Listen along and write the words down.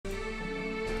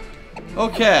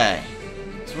Okay.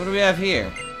 So what do we have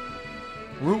here?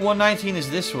 Route 119 is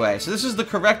this way. So this is the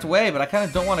correct way, but I kind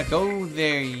of don't want to go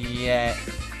there yet.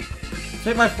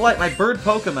 Take my flight, my bird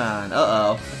Pokemon.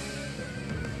 Uh-oh.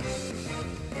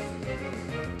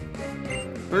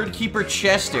 Bird Keeper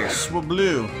Chester,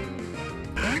 Swablu.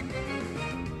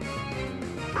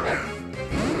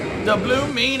 The Blue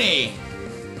Meanie.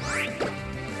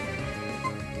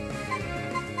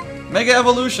 Mega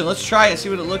Evolution. Let's try it and see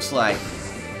what it looks like.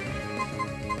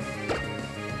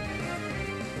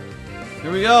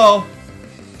 Here we go.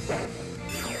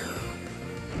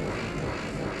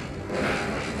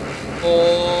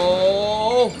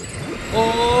 Oh.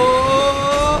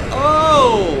 Oh.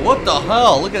 Oh. What the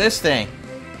hell? Look at this thing.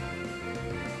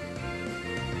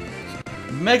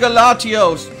 Mega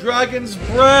Latios. Dragon's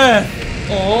Breath.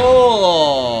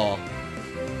 Oh.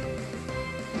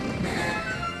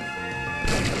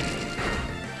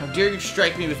 How dare you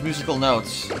strike me with musical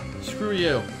notes. Screw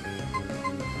you.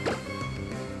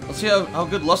 Let's see how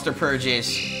good Luster Purge is.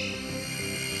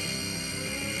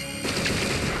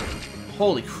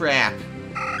 Holy crap.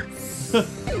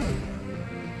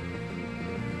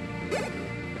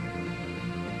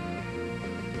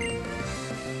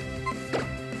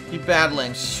 Keep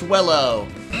battling. Swellow.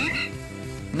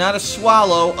 Not a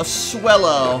swallow, a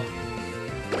swellow.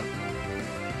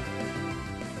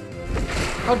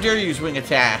 How dare you use wing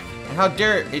attack? And how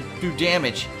dare it do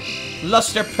damage?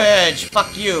 Luster Purge,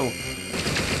 fuck you.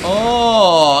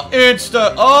 Oh,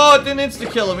 insta. Oh, it didn't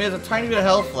insta-kill him. He has a tiny bit of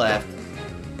health left.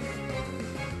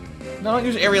 No, don't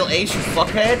use Aerial Ace, you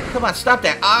fuckhead. Come on, stop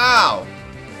that. Ow!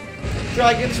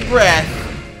 Dragon's Breath.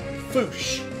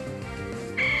 Foosh.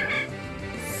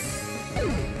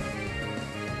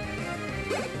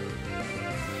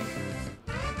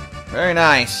 Very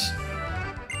nice.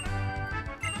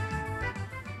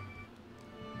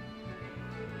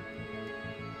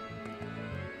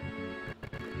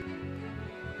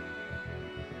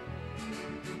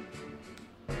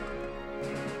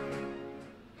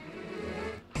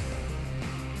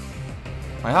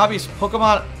 My hobby is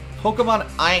Pokemon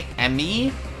I-Ami?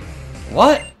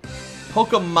 What?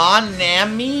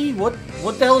 Pokemon-Ami? What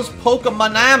the hell is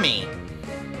Pokemon-Ami?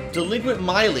 Delinquent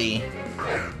Miley.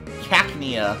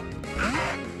 Cacnea.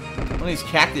 One of these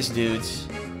cactus dudes.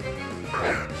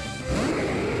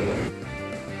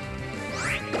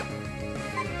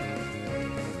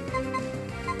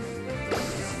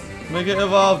 Mega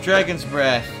Evolve Dragon's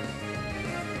Breath.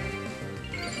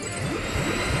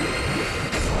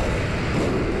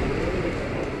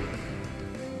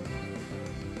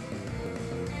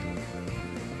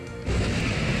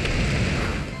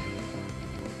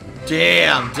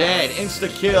 Damn, dead.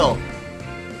 Insta-kill.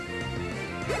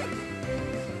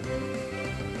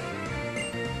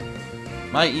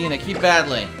 My Ian, keep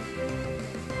battling.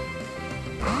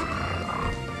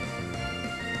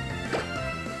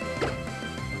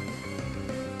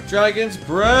 Dragon's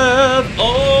Breath.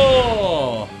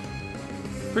 Oh!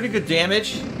 Pretty good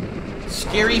damage.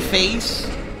 Scary face.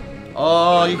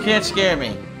 Oh, you can't scare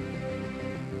me.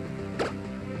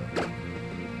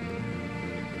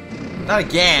 Not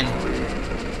again.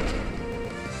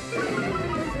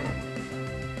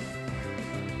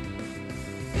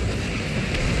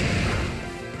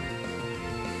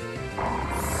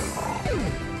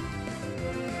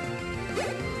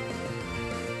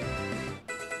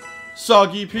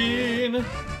 Soggy Peen.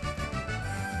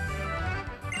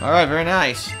 Alright, very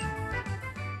nice.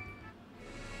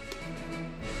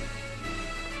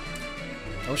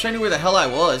 I wish I knew where the hell I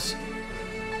was.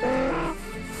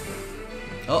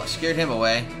 Oh, scared him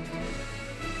away.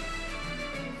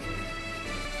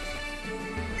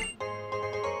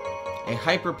 A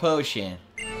Hyper Potion.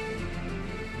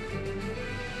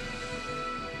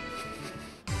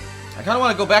 I kind of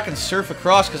want to go back and surf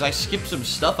across because I skipped some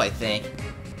stuff, I think.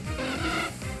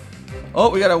 Oh,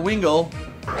 we got a Wingull.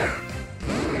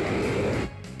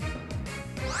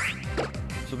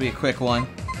 This will be a quick one.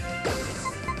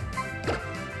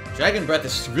 Dragon Breath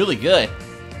is really good.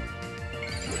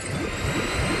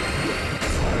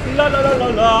 La la la la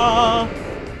la.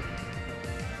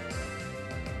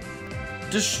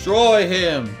 Destroy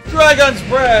him. Dragon's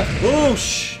Breath.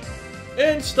 Whoosh.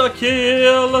 Insta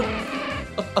kill.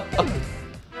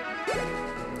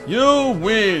 You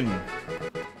win.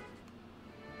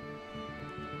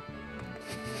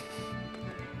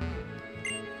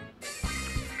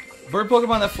 Bird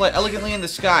Pokemon that fly elegantly in the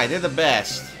sky. They're the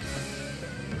best.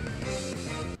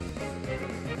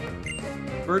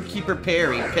 Bird Keeper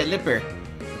Perry. Pelipper.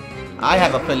 I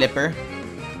have a Pelipper.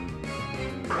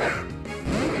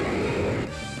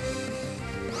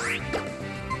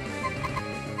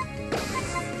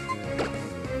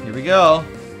 Here we go.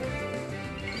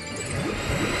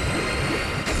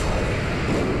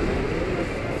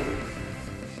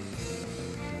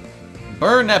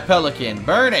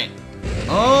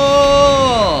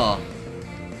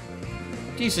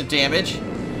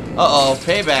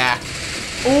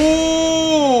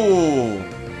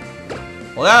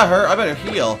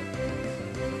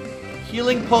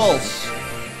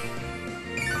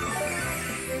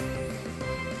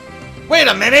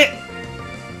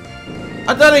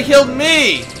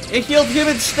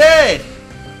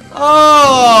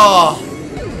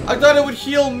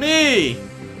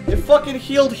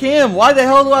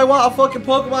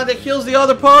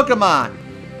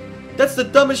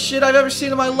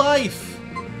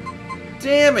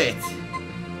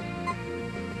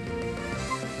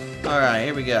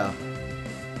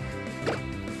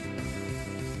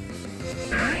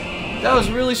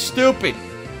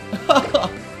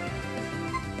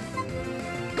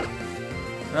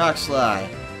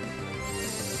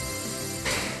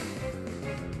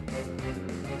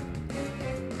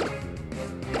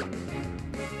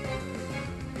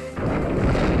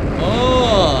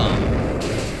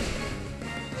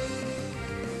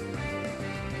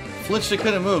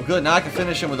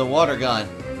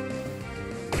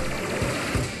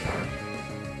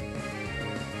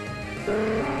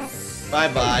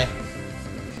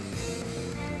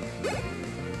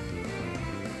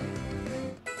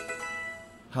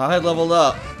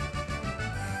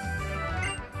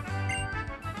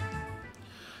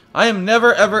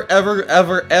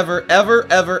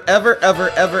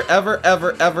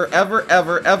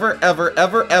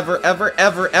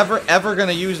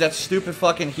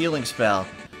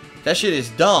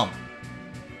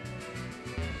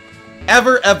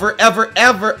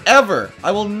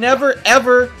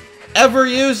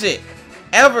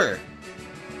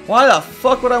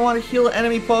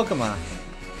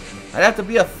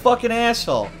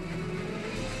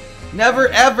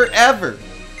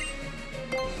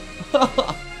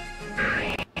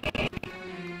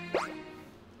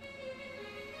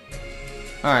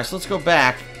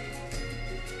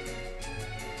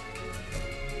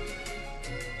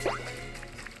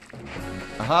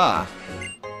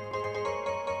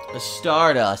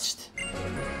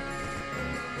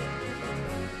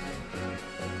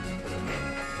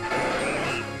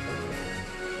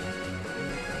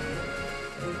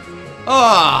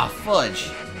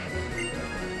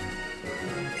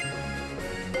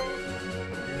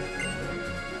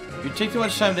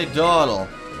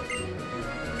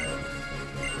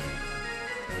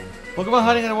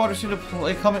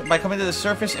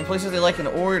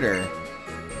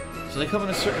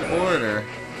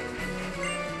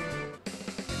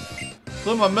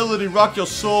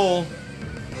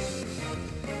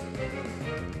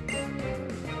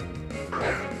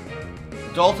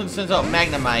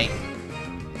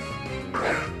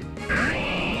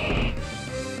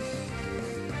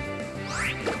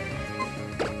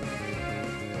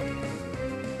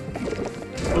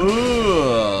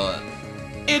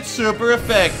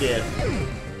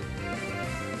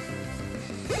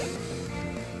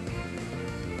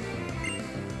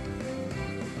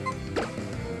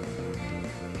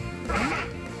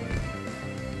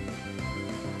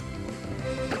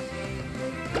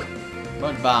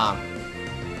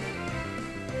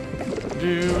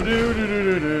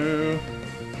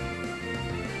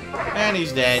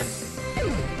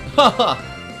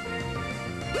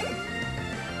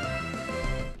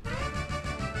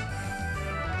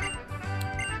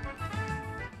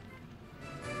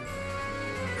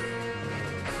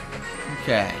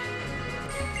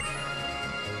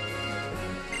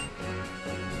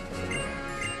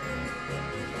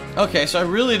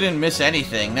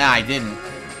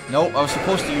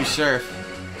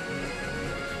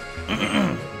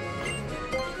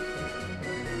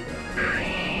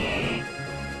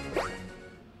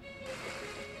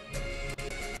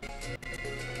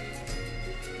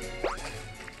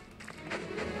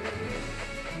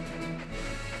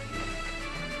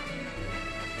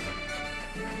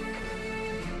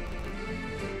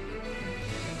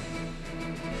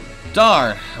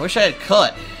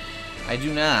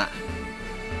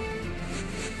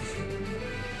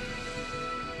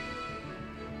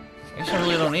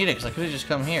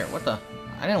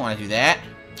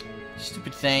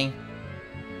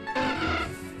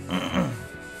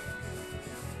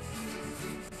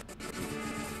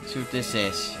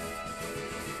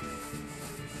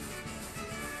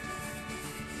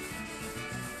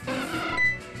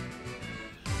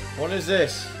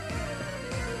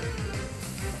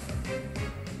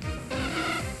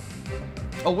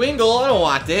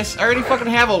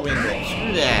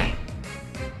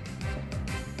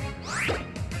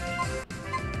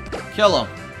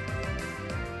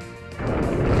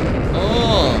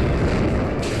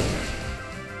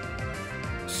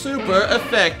 super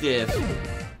effective.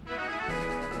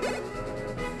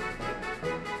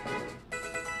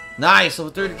 Nice,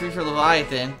 level 33 for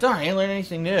Leviathan. Darn, I didn't learn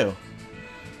anything new.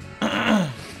 I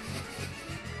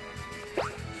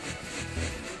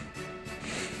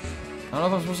don't know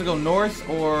if I'm supposed to go north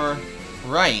or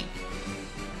right.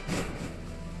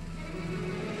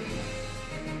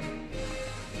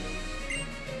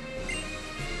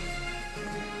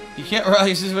 You can't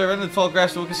rise if I run in the tall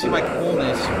grass so we can see my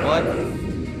coolness. What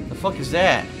the fuck is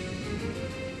that?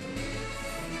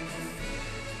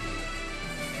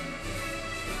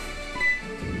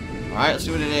 Alright, let's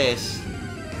see what it is.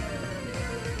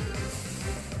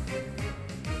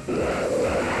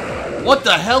 What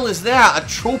the hell is that? A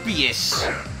Tropius.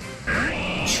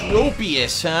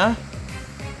 Tropius, huh?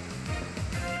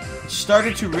 It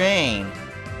started to rain.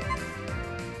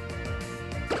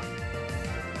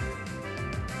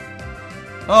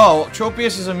 Oh,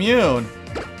 Tropius is immune.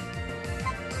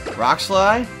 Rock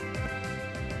Slide?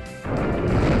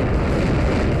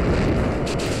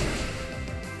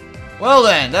 Well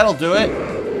then, that'll do it.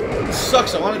 It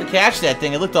sucks, I wanted to catch that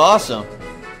thing. It looked awesome.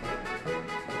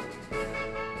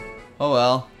 Oh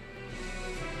well.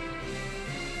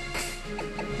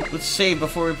 Let's save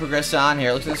before we progress on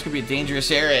here. Looks like this could be a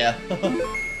dangerous area.